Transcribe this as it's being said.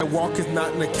Walketh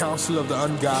not in the counsel of the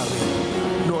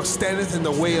ungodly, nor standeth in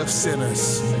the way of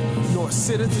sinners, nor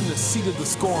sitteth in the seat of the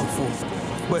scornful.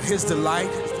 But his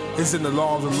delight is in the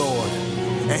law of the Lord,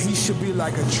 and he shall be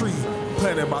like a tree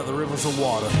planted by the rivers of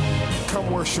water.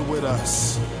 Come worship with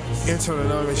us. Internal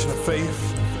Denomination of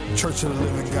Faith, Church of the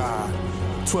Living God,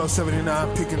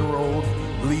 1279 Pickens Road,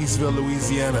 Leesville,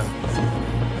 Louisiana,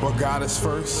 where God is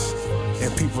first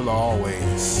and people are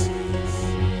always.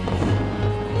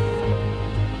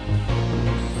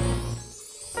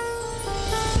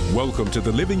 Welcome to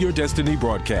the Living Your Destiny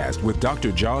broadcast with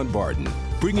Dr. John Barton,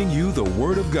 bringing you the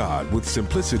Word of God with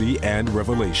simplicity and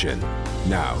revelation.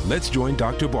 Now, let's join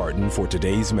Dr. Barton for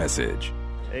today's message.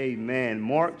 Amen.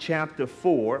 Mark chapter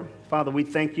 4. Father, we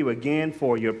thank you again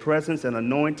for your presence and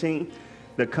anointing,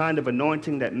 the kind of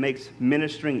anointing that makes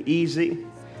ministering easy.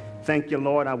 Thank you,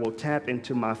 Lord. I will tap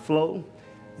into my flow,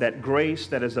 that grace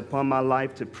that is upon my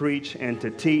life to preach and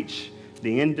to teach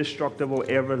the indestructible,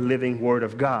 ever-living Word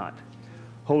of God.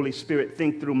 Holy Spirit,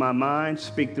 think through my mind,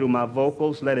 speak through my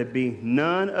vocals. Let it be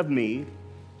none of me.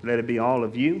 Let it be all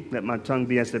of you. Let my tongue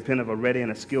be as the pen of a ready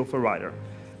and a skillful writer.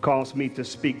 Cause me to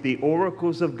speak the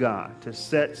oracles of God to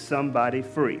set somebody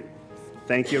free.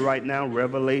 Thank you right now.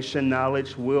 Revelation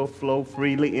knowledge will flow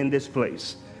freely in this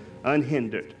place,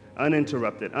 unhindered,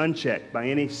 uninterrupted, unchecked by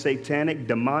any satanic,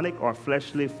 demonic, or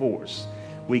fleshly force.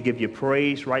 We give you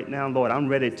praise right now, Lord. I'm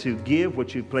ready to give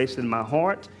what you've placed in my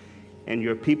heart, and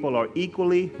your people are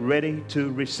equally ready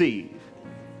to receive.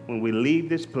 When we leave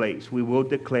this place, we will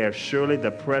declare, surely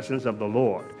the presence of the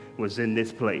Lord was in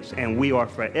this place, and we are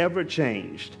forever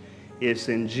changed. It's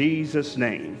in Jesus'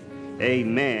 name.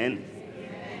 Amen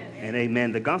and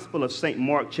amen. The Gospel of St.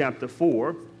 Mark chapter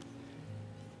 4.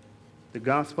 The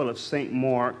Gospel of St.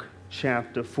 Mark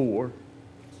chapter 4.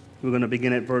 We're going to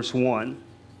begin at verse 1.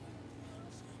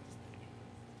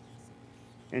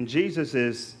 And Jesus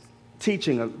is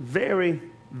teaching a very,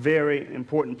 very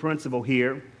important principle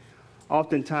here.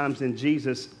 Oftentimes in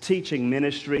Jesus' teaching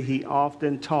ministry, he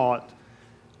often taught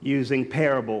using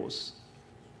parables.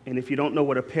 And if you don't know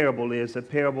what a parable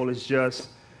is just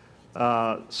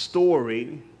a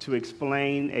story to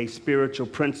explain a spiritual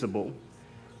principle.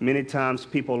 Many times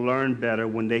people learn better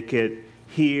when they could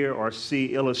hear or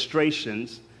see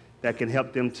illustrations that can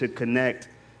help them to connect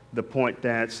the point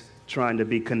that's trying to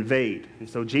be conveyed. And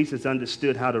so Jesus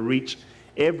understood how to reach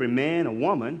every man or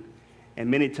woman, and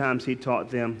many times he taught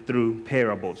them through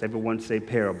parables. Everyone say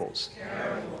parables.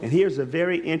 And here's a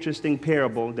very interesting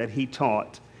parable that he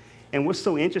taught. And what's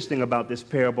so interesting about this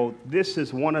parable, this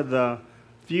is one of the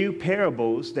few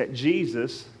parables that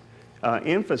Jesus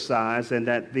emphasized, and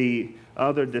that the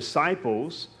other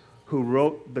disciples who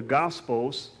wrote the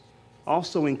Gospels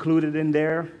also included in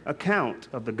their account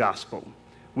of the Gospel.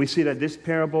 We see that this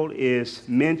parable is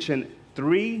mentioned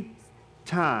 3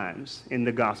 times in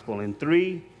the Gospel, in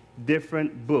 3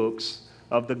 different books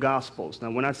of the Gospels.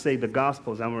 Now, when I say the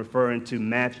Gospels, I'm referring to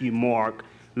Matthew, Mark,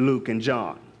 Luke, and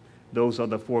John. Those are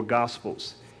the 4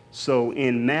 Gospels. So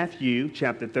in Matthew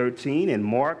chapter 13, in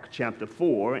Mark chapter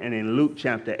 4, and in Luke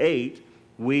chapter 8,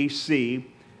 we see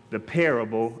the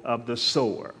parable of the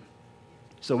sower.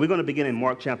 So we're going to begin in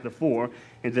Mark chapter 4,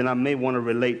 and then I may want to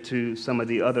relate to some of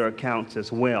the other accounts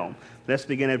as well. Let's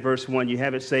begin at verse 1. You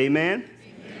have it? Say amen.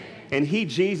 And he,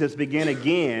 Jesus, began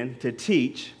again to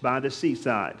teach by the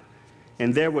seaside.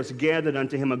 And there was gathered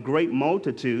unto him a great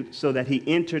multitude, so that he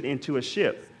entered into a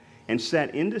ship, and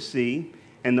sat in the sea,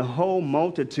 and the whole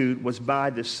multitude was by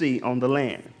the sea on the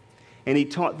land. And he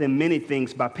taught them many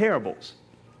things by parables,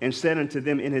 and said unto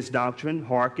them in his doctrine,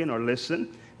 hearken or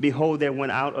listen, behold, there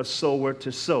went out a sower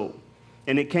to sow.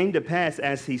 And it came to pass,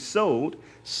 as he sowed,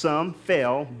 some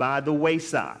fell by the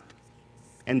wayside,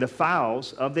 and the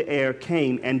fowls of the air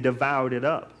came and devoured it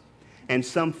up. And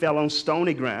some fell on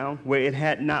stony ground, where it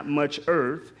had not much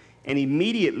earth, and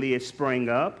immediately it sprang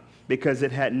up, because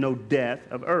it had no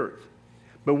depth of earth.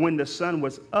 But when the sun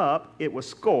was up, it was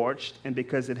scorched, and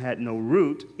because it had no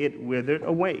root, it withered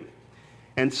away.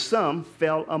 And some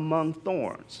fell among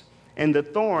thorns, and the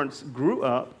thorns grew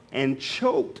up and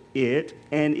choked it,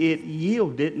 and it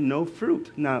yielded no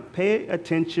fruit. Now, pay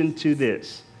attention to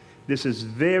this. This is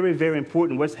very, very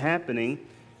important, what's happening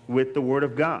with the Word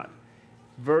of God.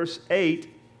 Verse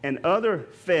 8, and other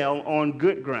fell on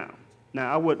good ground.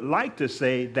 Now, I would like to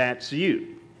say that's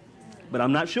you, but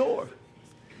I'm not sure.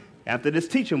 After this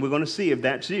teaching, we're going to see if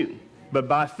that's you. But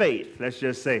by faith, let's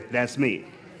just say that's me.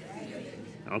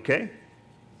 Okay?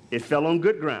 It fell on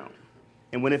good ground.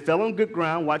 And when it fell on good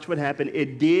ground, watch what happened.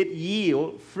 It did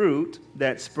yield fruit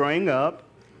that sprang up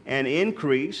and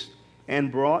increased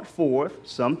and brought forth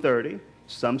some 30,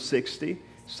 some 60,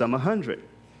 some 100.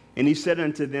 And he said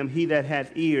unto them, he that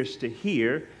hath ears to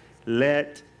hear,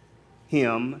 let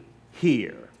him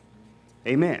hear.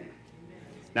 Amen.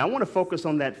 Now, I want to focus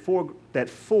on that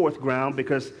fourth ground,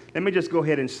 because let me just go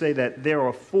ahead and say that there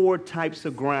are 4 types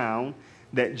of ground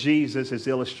that Jesus is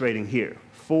illustrating here.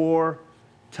 4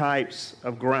 types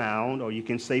of ground, or you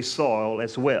can say soil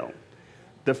as well.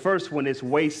 The first one is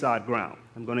wayside ground.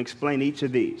 I'm going to explain each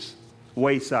of these.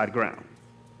 Wayside ground.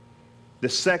 The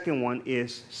second one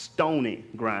is stony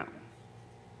ground.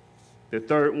 The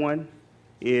third one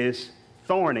is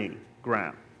thorny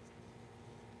ground.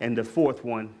 And the fourth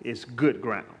one is good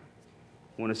ground.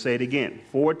 I want to say it again.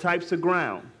 4 types of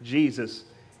ground Jesus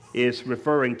is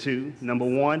referring to. Number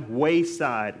 1,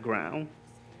 wayside ground.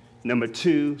 Number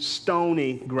 2,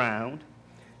 stony ground.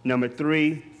 Number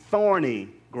 3, thorny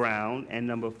ground. And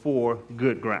number 4,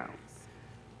 good ground.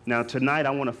 Now tonight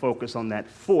I want to focus on that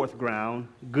 4th ground,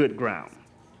 good ground.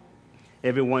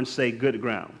 Everyone say good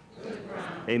ground. Good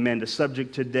ground. Amen. The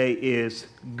subject today is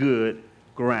good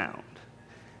ground.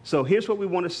 So here's what we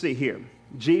want to see here.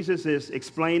 Jesus is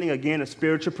explaining again a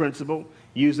spiritual principle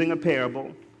using a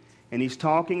parable, and he's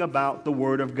talking about the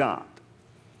Word of God.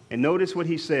 And notice what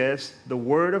he says, the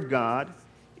Word of God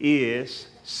is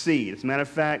seed. As a matter of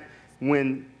fact,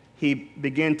 when he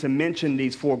began to mention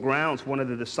these 4 grounds, one of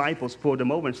the disciples pulled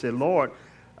him over and said, Lord,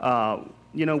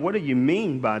 what do you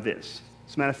mean by this?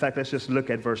 As a matter of fact, let's just look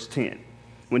at verse 10.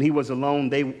 When he was alone,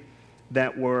 they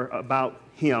that were about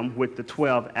him with the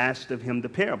 12 asked of him the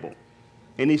parable.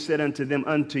 And he said unto them,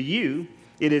 unto you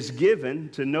it is given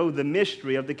to know the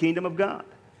mystery of the kingdom of God.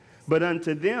 But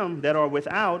unto them that are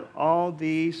without, all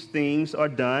these things are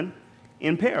done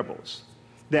in parables,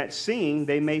 that seeing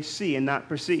they may see and not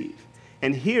perceive,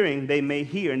 and hearing they may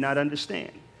hear and not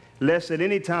understand, lest at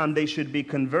any time they should be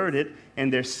converted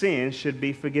and their sins should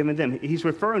be forgiven them. He's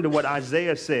referring to what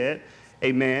Isaiah said,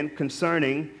 amen,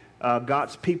 concerning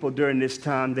God's people during this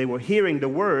time. They were hearing the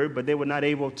word, but they were not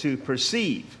able to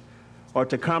perceive or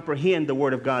to comprehend the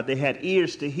word of God. They had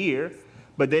ears to hear,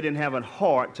 but they didn't have a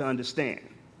heart to understand.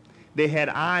 They had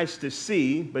eyes to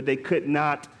see, but they could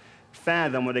not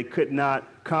fathom, or they could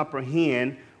not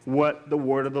comprehend what the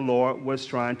word of the Lord was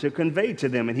trying to convey to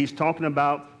them. And he's talking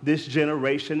about this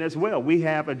generation as well. We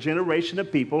have a generation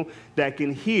of people that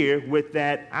can hear with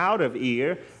that outer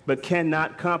ear, but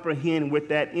cannot comprehend with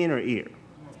that inner ear.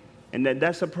 And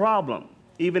that's a problem,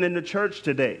 even in the church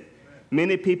today.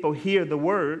 Many people hear the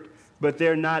word, but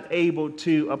they're not able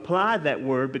to apply that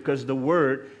word because the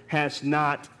word has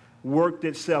not worked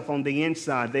itself on the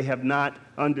inside. They have not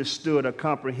understood or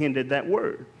comprehended that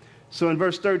word. So in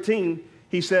verse 13,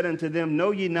 he said unto them,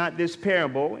 know ye not this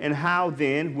parable, and how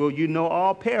then will you know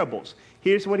all parables?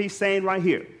 Here's what he's saying right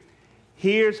here.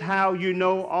 Here's how you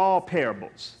know all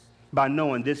parables, by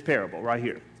knowing this parable right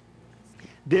here.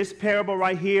 This parable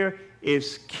right here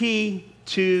is key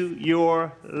to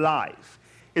your life.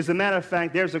 As a matter of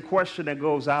fact, there's a question that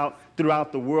goes out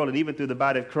throughout the world and even through the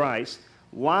body of Christ.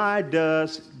 Why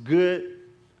does good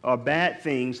or bad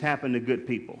things happen to good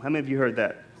people? How many of you heard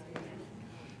that?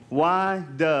 Why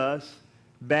does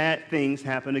bad things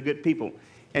happen to good people?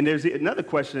 And there's another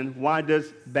question, why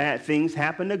does bad things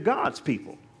happen to God's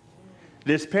people?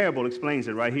 This parable explains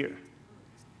it right here.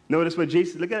 Notice what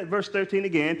Jesus, look at verse 13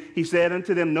 again. He said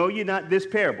unto them, know ye not this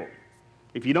parable?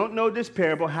 If you don't know this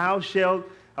parable, how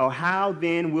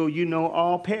then will you know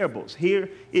all parables? Here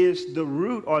is the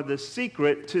root or the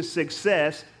secret to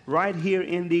success right here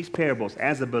in these parables.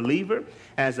 As a believer,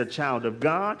 as a child of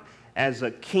God, as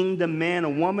a kingdom man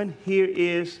or woman, here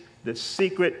is the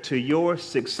secret to your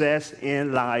success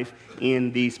in life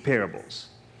in these parables.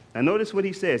 Now notice what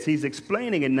he says. He's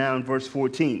explaining it now in verse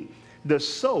 14. The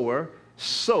sower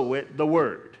soweth the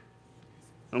word.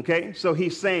 Okay, so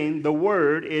he's saying the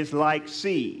word is like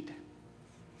seed.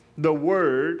 The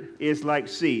word is like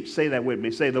seed. Say that with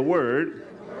me. Say the word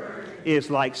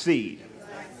is like seed.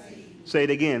 Say it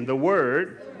again. The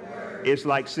word is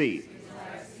like seed.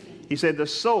 He said the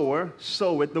sower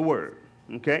soweth the word.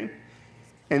 Okay,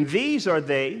 and these are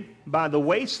they by the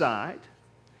wayside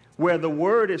where the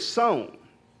word is sown.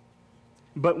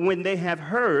 But when they have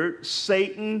heard,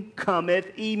 Satan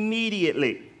cometh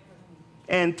immediately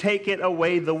and taketh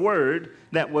away the word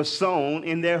that was sown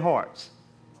in their hearts.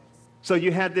 So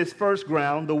you have this first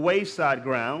ground, the wayside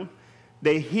ground.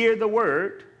 They hear the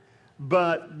word,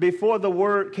 but before the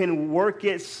word can work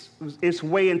its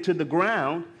way into the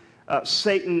ground,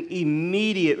 Satan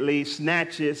immediately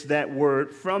snatches that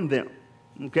word from them.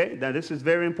 Okay, now this is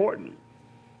very important.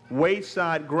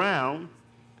 Wayside ground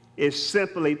is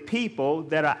simply people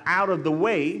that are out of the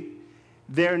way.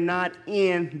 They're not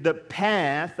in the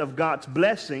path of God's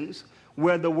blessings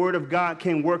where the word of God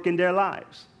can work in their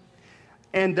lives.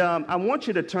 And I want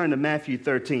you to turn to Matthew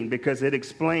 13 because it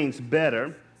explains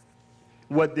better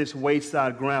what this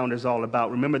wayside ground is all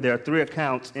about. Remember, there are 3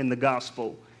 accounts in the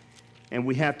gospel, and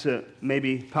we have to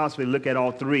maybe possibly look at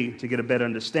all 3 to get a better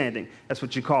understanding. That's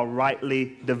what you call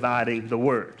rightly dividing the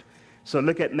word. So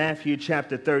look at Matthew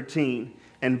chapter 13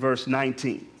 and verse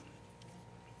 19.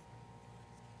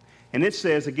 And it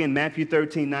says, again, Matthew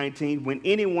 13:19, when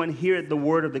anyone heareth the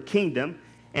word of the kingdom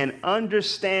and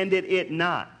understandeth it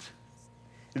not,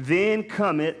 then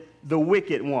cometh the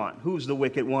wicked one. Who's the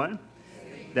wicked one?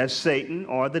 That's Satan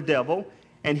or the devil.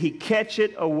 And he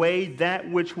catcheth away that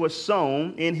which was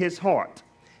sown in his heart.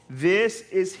 This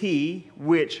is he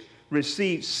which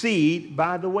received seed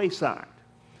by the wayside.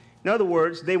 In other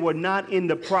words, they were not in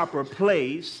the proper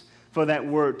place for that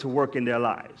word to work in their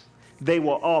lives. They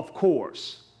were off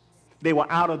course. They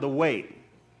were out of the way.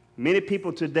 Many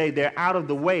people today, they're out of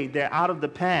the way. They're out of the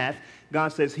path. God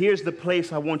says, here's the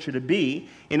place I want you to be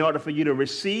in order for you to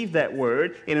receive that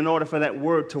word and in order for that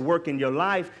word to work in your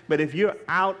life. But if you're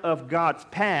out of God's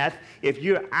path, if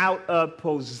you're out of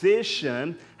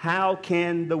position, how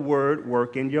can the word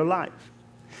work in your life?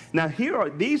 Now,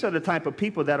 these are the type of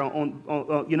people that are on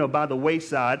by the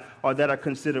wayside or that are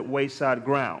considered wayside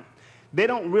ground. They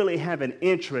don't really have an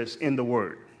interest in the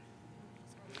word.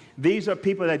 These are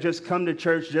people that just come to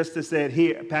church just to say,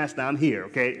 here, Pastor, I'm here,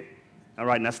 okay? All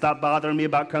right, now stop bothering me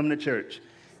about coming to church.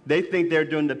 They think they're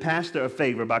doing the pastor a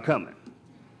favor by coming.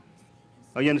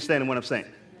 Are you understanding what I'm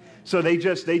saying? So they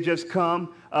just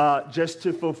come just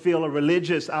to fulfill a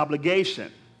religious obligation.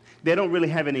 They don't really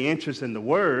have any interest in the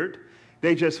word.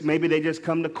 Maybe they just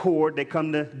come to court, they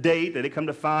come to date, or they come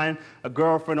to find a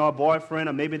girlfriend or a boyfriend,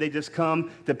 or maybe they just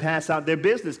come to pass out their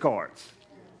business cards.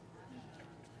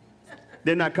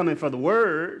 They're not coming for the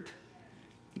word.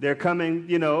 They're coming,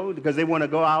 because they want to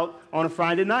go out on a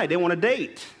Friday night. They want to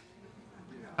date.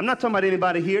 I'm not talking about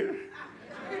anybody here.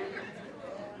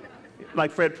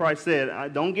 Like Fred Price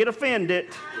said, don't get offended.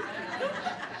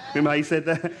 Remember how he said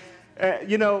that?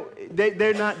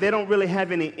 They don't really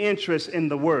have any interest in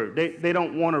the word. They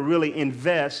don't want to really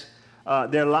invest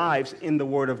their lives in the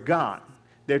word of God.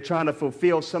 They're trying to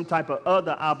fulfill some type of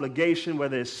other obligation,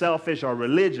 whether it's selfish or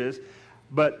religious,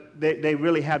 but they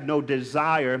really have no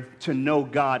desire to know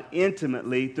God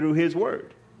intimately through his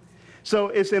word. So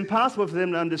it's impossible for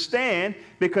them to understand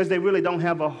because they really don't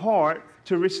have a heart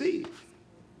to receive.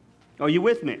 Are you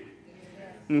with me?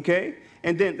 Okay?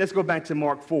 And then let's go back to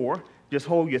Mark 4. Just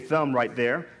hold your thumb right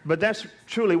there. But that's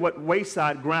truly what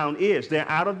wayside ground is. They're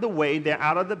out of the way. They're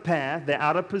out of the path. They're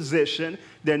out of position.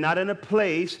 They're not in a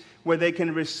place where they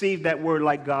can receive that word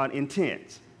like God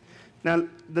intends. Now,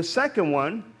 the second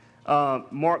one,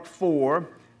 Mark 4,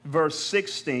 verse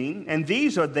 16, and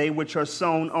these are they which are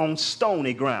sown on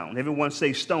stony ground. Everyone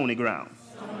say stony ground.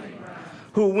 Stony ground.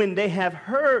 Who, when they have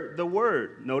heard the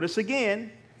word, notice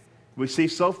again, we see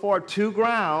so far two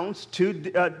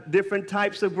different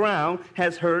types of ground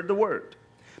has heard the word.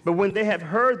 But when they have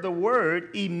heard the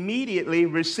word, immediately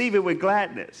receive it with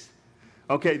gladness.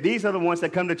 Okay, these are the ones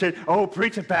that come to church. Oh,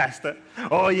 preacher, pastor.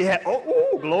 Oh, yeah.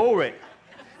 Oh, glory.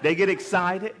 They get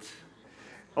excited.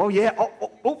 Oh, yeah.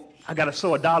 Oh, I got to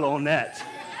sew $1 on that.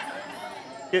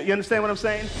 You understand what I'm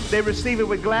saying? They receive it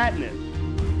with gladness.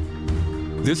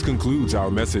 This concludes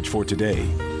our message for today.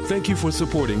 Thank you for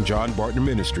supporting John Barton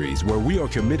Ministries, where we are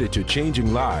committed to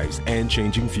changing lives and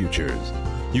changing futures.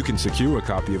 You can secure a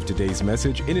copy of today's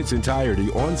message in its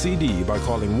entirety on CD by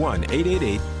calling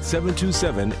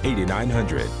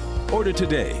 1-888-727-8900. Order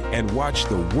today and watch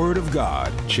the Word of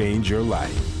God change your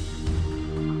life.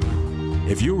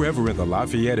 If you're ever in the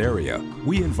Lafayette area,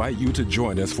 we invite you to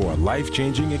join us for a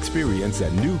life-changing experience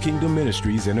at New Kingdom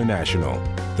Ministries International,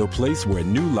 the place where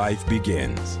new life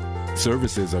begins.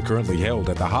 Services are currently held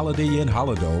at the Holiday Inn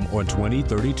Holidome on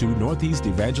 2032 Northeast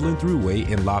Evangeline Thruway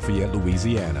in Lafayette,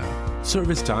 Louisiana.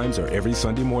 Service times are every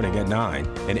Sunday morning at 9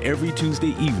 and every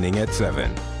Tuesday evening at 7.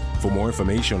 For more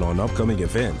information on upcoming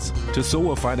events, to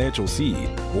sow a financial seed,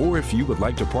 or if you would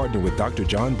like to partner with Dr.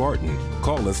 John Barton,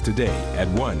 call us today at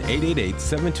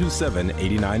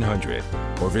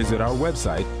 1-888-727-8900 or visit our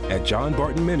website at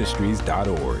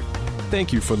johnbartonministries.org.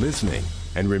 Thank you for listening,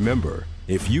 and remember,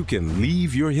 if you can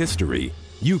leave your history,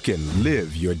 you can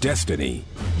live your destiny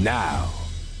now.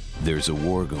 There's a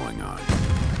war going on.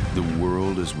 The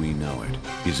world as we know it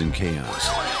is in chaos.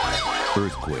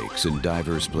 Earthquakes in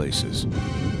diverse places.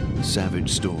 Savage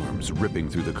storms ripping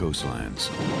through the coastlands.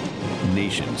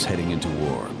 Nations heading into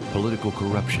war. Political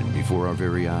corruption before our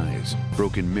very eyes.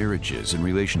 Broken marriages and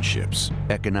relationships.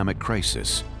 Economic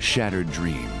crisis. Shattered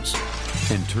dreams.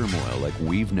 And turmoil like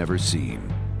we've never seen.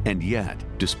 And yet,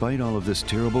 despite all of this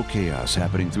terrible chaos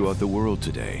happening throughout the world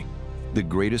today, The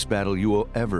greatest battle you will ever